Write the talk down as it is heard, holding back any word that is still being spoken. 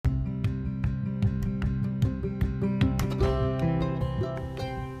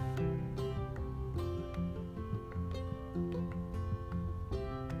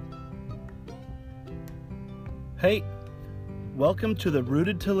Hey, welcome to the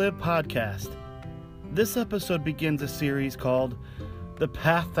Rooted to Live podcast. This episode begins a series called The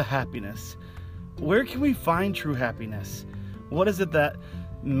Path to Happiness. Where can we find true happiness? What is it that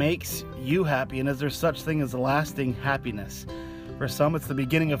makes you happy, and is there such thing as lasting happiness? For some, it's the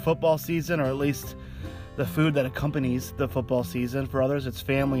beginning of football season, or at least the food that accompanies the football season. For others, it's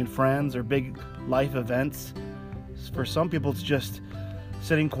family and friends or big life events. For some people, it's just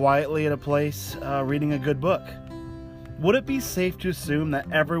sitting quietly at a place, reading a good book. Would it be safe to assume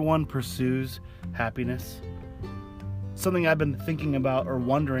that everyone pursues happiness? Something I've been thinking about or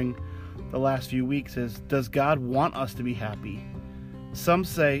wondering the last few weeks is, does God want us to be happy? Some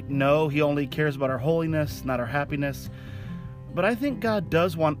say, no, He only cares about our holiness, not our happiness. But I think God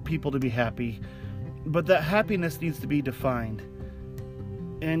does want people to be happy, but that happiness needs to be defined.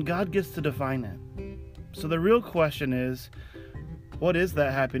 And God gets to define it. So the real question is, what is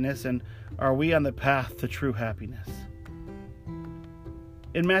that happiness, and are we on the path to true happiness?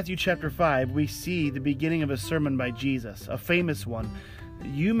 In Matthew chapter 5, we see the beginning of a sermon by Jesus, a famous one.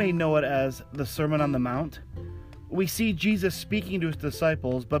 You may know it as the Sermon on the Mount. We see Jesus speaking to His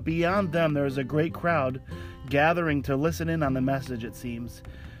disciples, but beyond them there is a great crowd gathering to listen in on the message, it seems.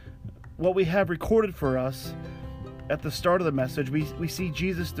 What we have recorded for us at the start of the message, we see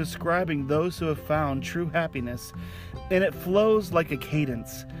Jesus describing those who have found true happiness, and it flows like a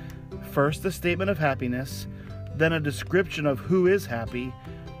cadence. First, the statement of happiness, then a description of who is happy,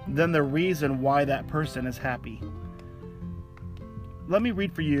 then the reason why that person is happy. Let me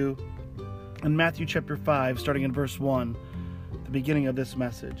read for you in Matthew chapter 5, starting in verse 1, the beginning of this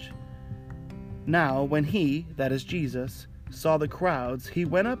message. Now, when He, that is Jesus, saw the crowds, He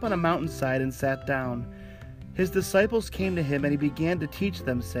went up on a mountainside and sat down. His disciples came to Him, and He began to teach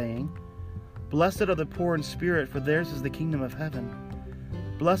them, saying, Blessed are the poor in spirit, for theirs is the kingdom of heaven.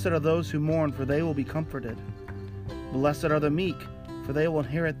 Blessed are those who mourn, for they will be comforted. Blessed are the meek, for they will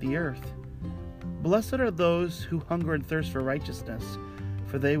inherit the earth. Blessed are those who hunger and thirst for righteousness,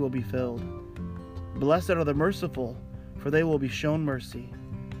 for they will be filled. Blessed are the merciful, for they will be shown mercy.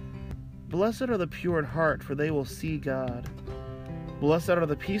 Blessed are the pure in heart, for they will see God. Blessed are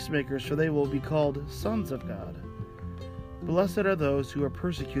the peacemakers, for they will be called sons of God. Blessed are those who are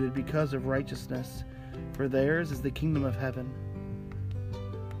persecuted because of righteousness, for theirs is the kingdom of heaven.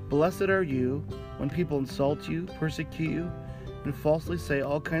 Blessed are you when people insult you, persecute you, and falsely say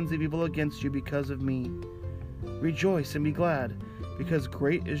all kinds of evil against you because of me. Rejoice and be glad, because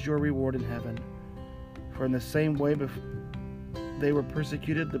great is your reward in heaven. For in the same way they were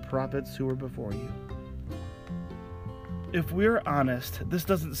persecuted the prophets who were before you. If we're honest, this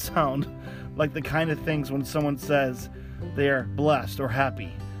doesn't sound like the kind of things when someone says they are blessed or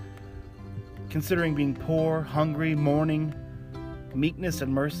happy. Considering being poor, hungry, mourning, meekness,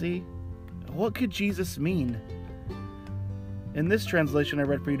 and mercy, what could Jesus mean? In this translation I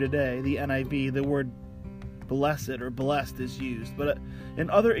read for you today, the NIV, the word blessed or blessed is used, but in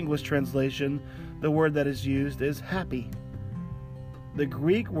other English translation, the word that is used is happy. The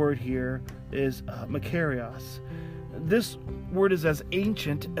Greek word here is makarios. This word is as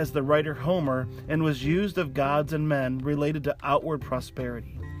ancient as the writer Homer and was used of gods and men related to outward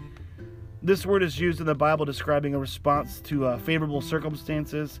prosperity. This word is used in the Bible describing a response to favorable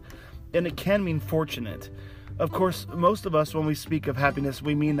circumstances, and it can mean fortunate. Of course, most of us, when we speak of happiness,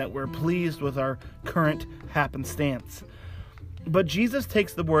 we mean that we're pleased with our current happenstance. But Jesus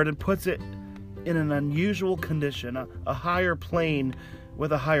takes the word and puts it in an unusual condition, a higher plane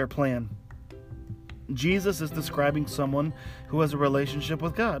with a higher plan. Jesus is describing someone who has a relationship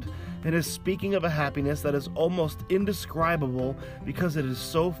with God and is speaking of a happiness that is almost indescribable because it is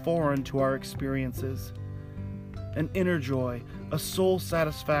so foreign to our experiences. An inner joy, a soul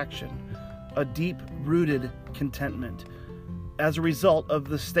satisfaction, a deep-rooted contentment as a result of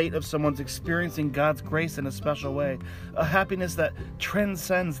the state of someone's experiencing God's grace in a special way, a happiness that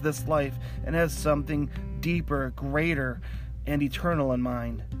transcends this life and has something deeper, greater, and eternal in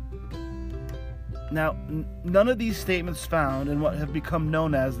mind. Now, none of these statements found in what have become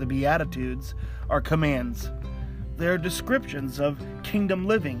known as the Beatitudes are commands. They are descriptions of kingdom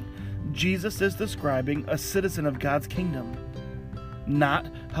living. Jesus is describing a citizen of God's kingdom, not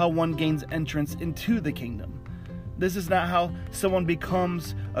how one gains entrance into the kingdom. This is not how someone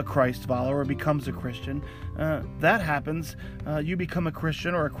becomes a Christ follower or becomes a Christian. That happens. You become a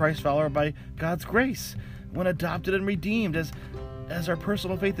Christian or a Christ follower by God's grace, when adopted and redeemed, as our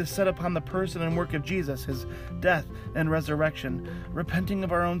personal faith is set upon the person and work of Jesus, His death and resurrection, repenting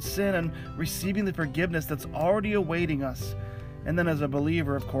of our own sin and receiving the forgiveness that's already awaiting us. And then as a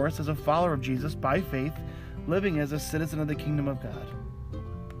believer, of course, as a follower of Jesus by faith, living as a citizen of the kingdom of God.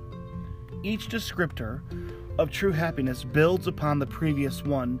 Each descriptor of true happiness builds upon the previous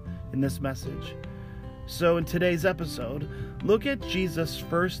one in this message. So in today's episode, look at Jesus'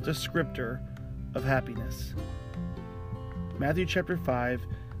 first descriptor of happiness. Matthew chapter 5,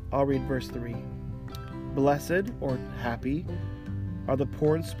 I'll read verse 3. Blessed, or happy, are the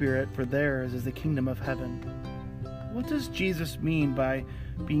poor in spirit, for theirs is the kingdom of heaven. What does Jesus mean by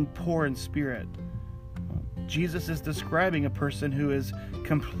being poor in spirit? Jesus is describing a person who is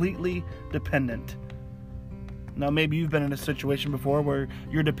completely dependent. Now, maybe you've been in a situation before where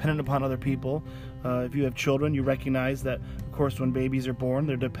you're dependent upon other people. If you have children, you recognize that, of course, when babies are born,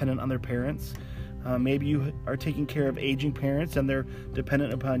 they're dependent on their parents. Maybe you are taking care of aging parents and they're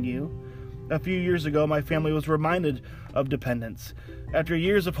dependent upon you. A few years ago, my family was reminded of dependence. After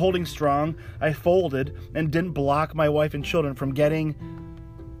years of holding strong, I folded and didn't block my wife and children from getting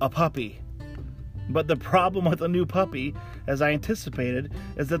a puppy. But the problem with a new puppy, as I anticipated,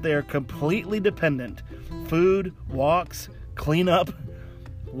 is that they are completely dependent. Food, walks, cleanup,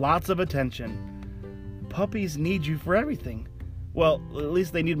 lots of attention. Puppies need you for everything. Well, at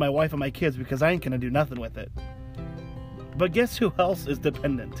least they need my wife and my kids, because I ain't gonna do nothing with it. But guess who else is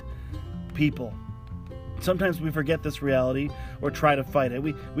dependent? People. Sometimes we forget this reality or try to fight it.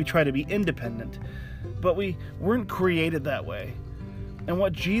 We try to be independent. But we weren't created that way. And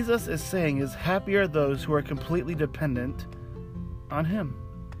what Jesus is saying is, happy are those who are completely dependent on Him.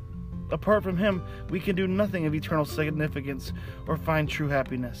 Apart from Him, we can do nothing of eternal significance or find true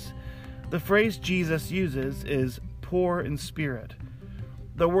happiness. The phrase Jesus uses is poor in spirit.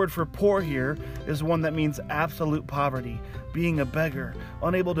 The word for poor here is one that means absolute poverty, being a beggar,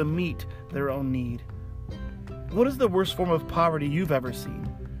 unable to meet their own need. What is the worst form of poverty you've ever seen?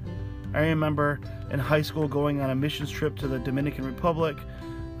 I remember in high school going on a missions trip to the Dominican Republic.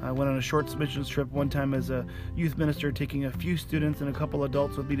 I went on a short missions trip one time as a youth minister, taking a few students and a couple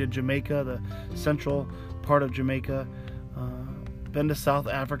adults with me to Jamaica, the central part of Jamaica. Been to South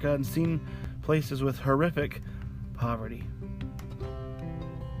Africa and seen places with horrific poverty.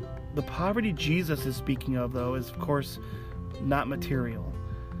 The poverty Jesus is speaking of, though, is of course not material,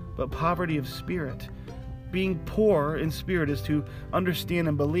 but poverty of spirit. Being poor in spirit is to understand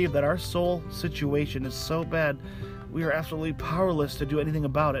and believe that our soul situation is so bad, we are absolutely powerless to do anything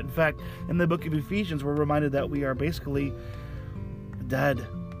about it. In fact, in the book of Ephesians, we're reminded that we are basically dead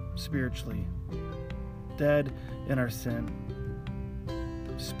spiritually, dead in our sin,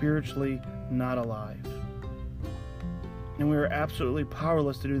 spiritually not alive. And we are absolutely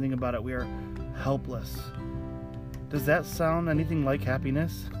powerless to do anything about it. We are helpless. Does that sound anything like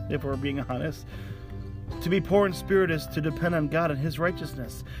happiness, if we're being honest? To be poor in spirit is to depend on God and His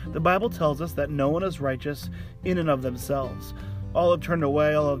righteousness. The Bible tells us that no one is righteous in and of themselves. All have turned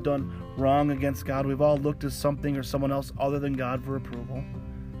away, all have done wrong against God. We've all looked to something or someone else other than God for approval.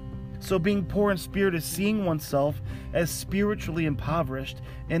 So being poor in spirit is seeing oneself as spiritually impoverished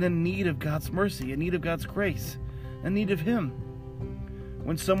and in need of God's mercy, in need of God's grace, in need of Him.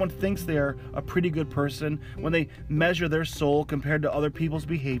 When someone thinks they are a pretty good person, when they measure their soul compared to other people's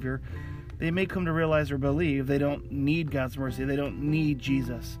behavior, they may come to realize or believe they don't need God's mercy. They don't need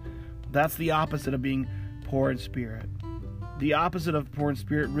Jesus. That's the opposite of being poor in spirit. The opposite of poor in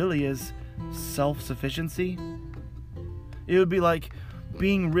spirit really is self-sufficiency. It would be like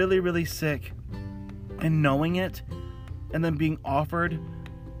being really, really sick and knowing it, and then being offered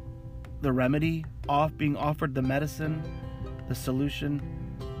the remedy, being offered the medicine, the solution,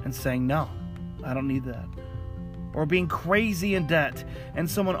 and saying, no, I don't need that. Or being crazy in debt and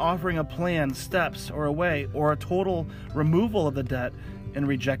someone offering a plan, steps, or a way, or a total removal of the debt and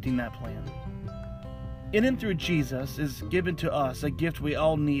rejecting that plan. In and through Jesus is given to us a gift we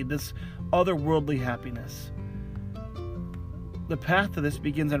all need, this otherworldly happiness. The path to this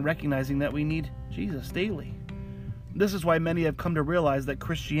begins on recognizing that we need Jesus daily. This is why many have come to realize that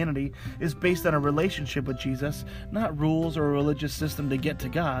Christianity is based on a relationship with Jesus, not rules or a religious system to get to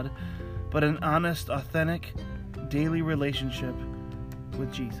God, but an honest, authentic, daily relationship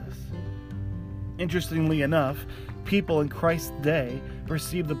with Jesus. Interestingly enough, people in Christ's day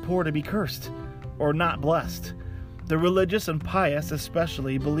perceived the poor to be cursed or not blessed. The religious and pious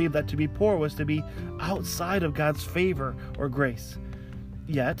especially believed that to be poor was to be outside of God's favor or grace.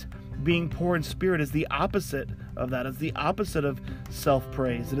 Yet, being poor in spirit is the opposite of that. It's the opposite of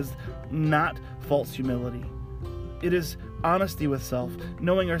self-praise. It is not false humility. It is honesty with self,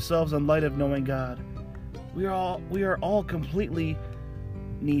 knowing ourselves in light of knowing God. We are all completely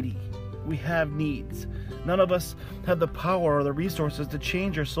needy. We have needs. None of us have the power or the resources to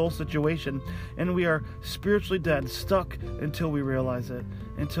change our soul situation, and we are spiritually dead, stuck until we realize it,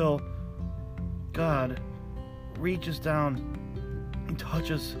 until God reaches down and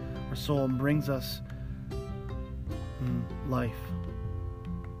touches our soul and brings us life.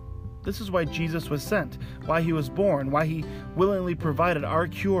 This is why Jesus was sent, why he was born, why he willingly provided our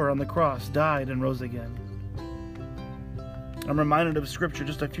cure on the cross, died, and rose again. I'm reminded of scripture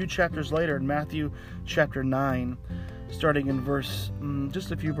just a few chapters later in Matthew chapter 9, starting in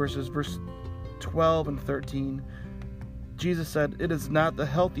just a few verses, verse 12 and 13. Jesus said, "It is not the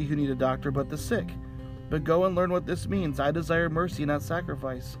healthy who need a doctor, but the sick. But go and learn what this means. I desire mercy, not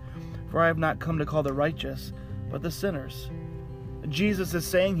sacrifice. For I have not come to call the righteous, but the sinners." Jesus is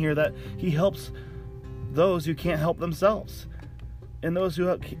saying here that he helps those who can't help themselves. And those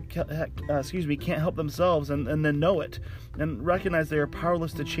who can't help themselves and then know it and recognize they are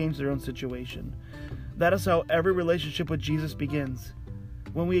powerless to change their own situation. That is how every relationship with Jesus begins.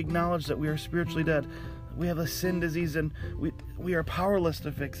 When we acknowledge that we are spiritually dead, we have a sin disease, and we are powerless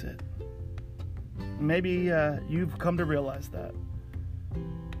to fix it. Maybe you've come to realize that.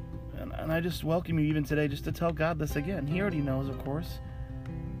 And I just welcome you even today just to tell God this again. He already knows, of course.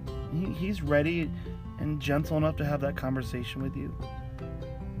 He's ready and gentle enough to have that conversation with you.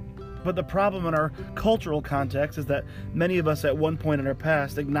 But the problem in our cultural context is that many of us at one point in our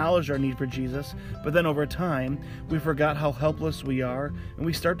past acknowledged our need for Jesus, but then over time, we forgot how helpless we are, and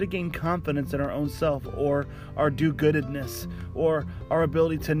we start to gain confidence in our own self, or our do-goodedness, or our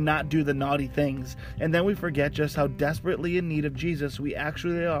ability to not do the naughty things. And then we forget just how desperately in need of Jesus we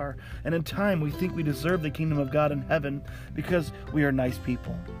actually are, and in time we think we deserve the kingdom of God in heaven because we are nice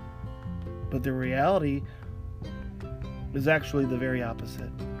people. But the reality is actually the very opposite.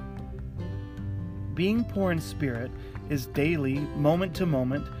 Being poor in spirit is daily, moment to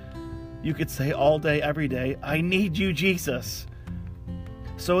moment. You could say all day, every day, "I need you, Jesus."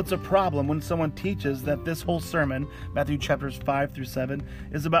 So it's a problem when someone teaches that this whole sermon, Matthew chapters 5 through 7,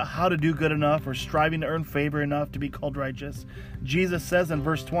 is about how to do good enough or striving to earn favor enough to be called righteous. Jesus says in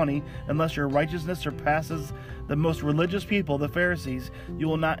verse 20, "Unless your righteousness surpasses the most religious people, the Pharisees, you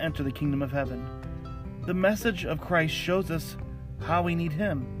will not enter the kingdom of heaven." The message of Christ shows us how we need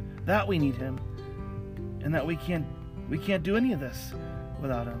him, that we need him, and that we can't do any of this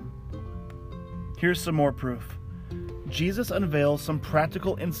without him. Here's some more proof. Jesus unveils some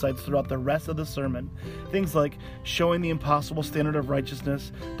practical insights throughout the rest of the sermon. Things like showing the impossible standard of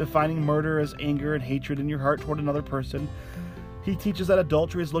righteousness, defining murder as anger and hatred in your heart toward another person. He teaches that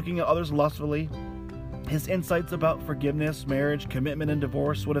adultery is looking at others lustfully. His insights about forgiveness, marriage, commitment, and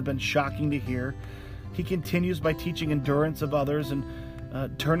divorce would have been shocking to hear. He continues by teaching endurance of others and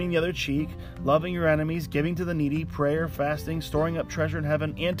turning the other cheek, loving your enemies, giving to the needy, prayer, fasting, storing up treasure in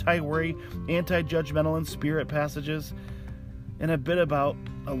heaven, anti-worry, anti-judgmental and spirit passages, and a bit about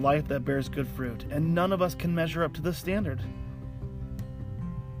a life that bears good fruit. And none of us can measure up to this standard.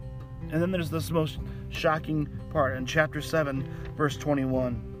 And then there's this most shocking part in chapter 7, verse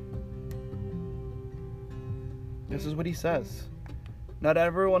 21. This is what he says. "Not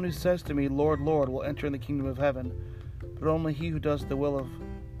everyone who says to me, 'Lord, Lord,' will enter in the kingdom of heaven, but only he who does the will of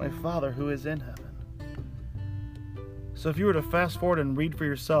my Father who is in heaven." So if you were to fast forward and read for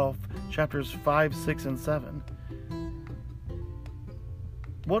yourself chapters 5, 6, and 7,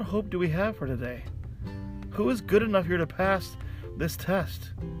 what hope do we have for today? Who is good enough here to pass this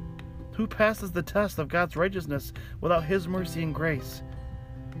test? Who passes the test of God's righteousness without his mercy and grace?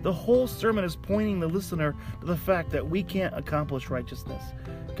 The whole sermon is pointing the listener to the fact that we can't accomplish righteousness,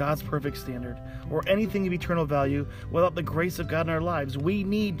 God's perfect standard, or anything of eternal value without the grace of God in our lives. We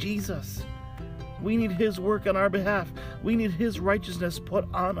need Jesus. We need his work on our behalf. We need his righteousness put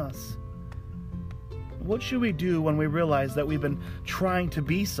on us. What should we do when we realize that we've been trying to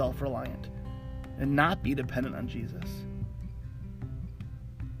be self-reliant and not be dependent on Jesus?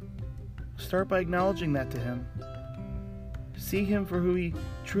 Start by acknowledging that to him. See him for who he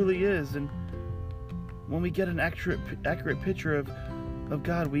truly is, and when we get an accurate picture of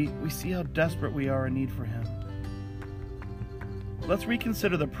God, we see how desperate we are in need for him. Let's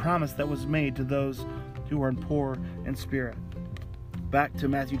reconsider the promise that was made to those who are poor in spirit. Back to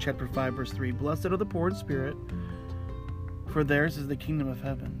Matthew chapter 5, verse 3. "Blessed are the poor in spirit, for theirs is the kingdom of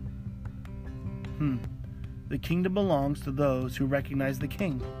heaven." The kingdom belongs to those who recognize the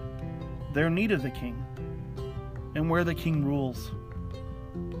king, their need of the king, and where the king rules.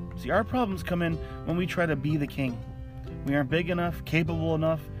 See, our problems come in when we try to be the king. We aren't big enough, capable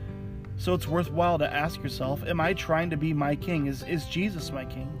enough, so it's worthwhile to ask yourself, am I trying to be my king? Is Jesus my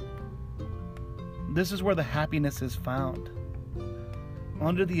king? This is where the happiness is found,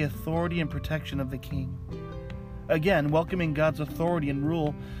 under the authority and protection of the king. Again, welcoming God's authority and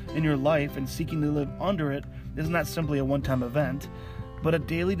rule in your life and seeking to live under it is not simply a one-time event, but a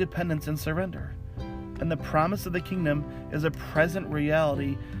daily dependence and surrender. And the promise of the kingdom is a present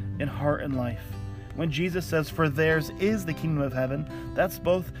reality in heart and life. When Jesus says, "For theirs is the kingdom of heaven," that's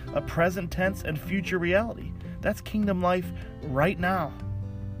both a present tense and future reality. That's kingdom life right now.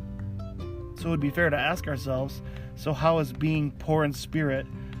 So it would be fair to ask ourselves, so how is being poor in spirit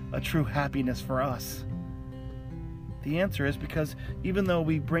a true happiness for us? The answer is because even though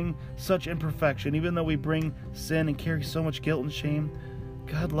we bring such imperfection, even though we bring sin and carry so much guilt and shame,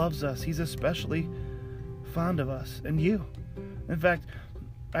 God loves us. He's especially fond of us and you. In fact,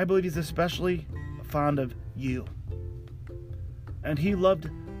 I believe He's especially fond of you. And He loved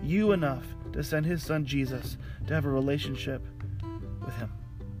you enough to send His Son Jesus to have a relationship with Him.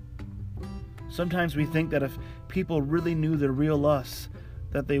 Sometimes we think that if people really knew the real us,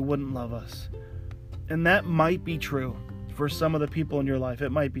 that they wouldn't love us. And that might be true for some of the people in your life.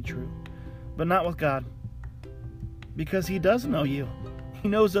 It might be true. But not with God. Because He does know you. He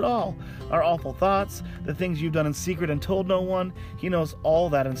knows it all. Our awful thoughts, the things you've done in secret and told no one. He knows all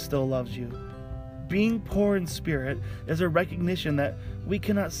that and still loves you. Being poor in spirit is a recognition that we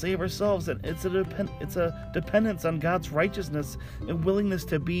cannot save ourselves, and it's a dependence on God's righteousness and willingness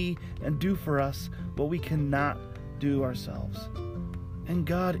to be and do for us what we cannot do ourselves. And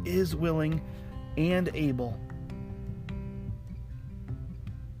God is willing and able.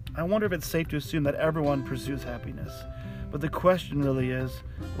 I wonder if it's safe to assume that everyone pursues happiness. But the question really is,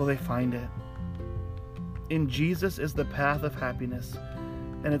 will they find it? In Jesus is the path of happiness,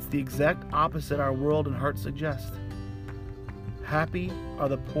 and it's the exact opposite our world and heart suggest. Happy are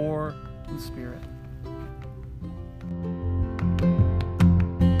the poor in spirit.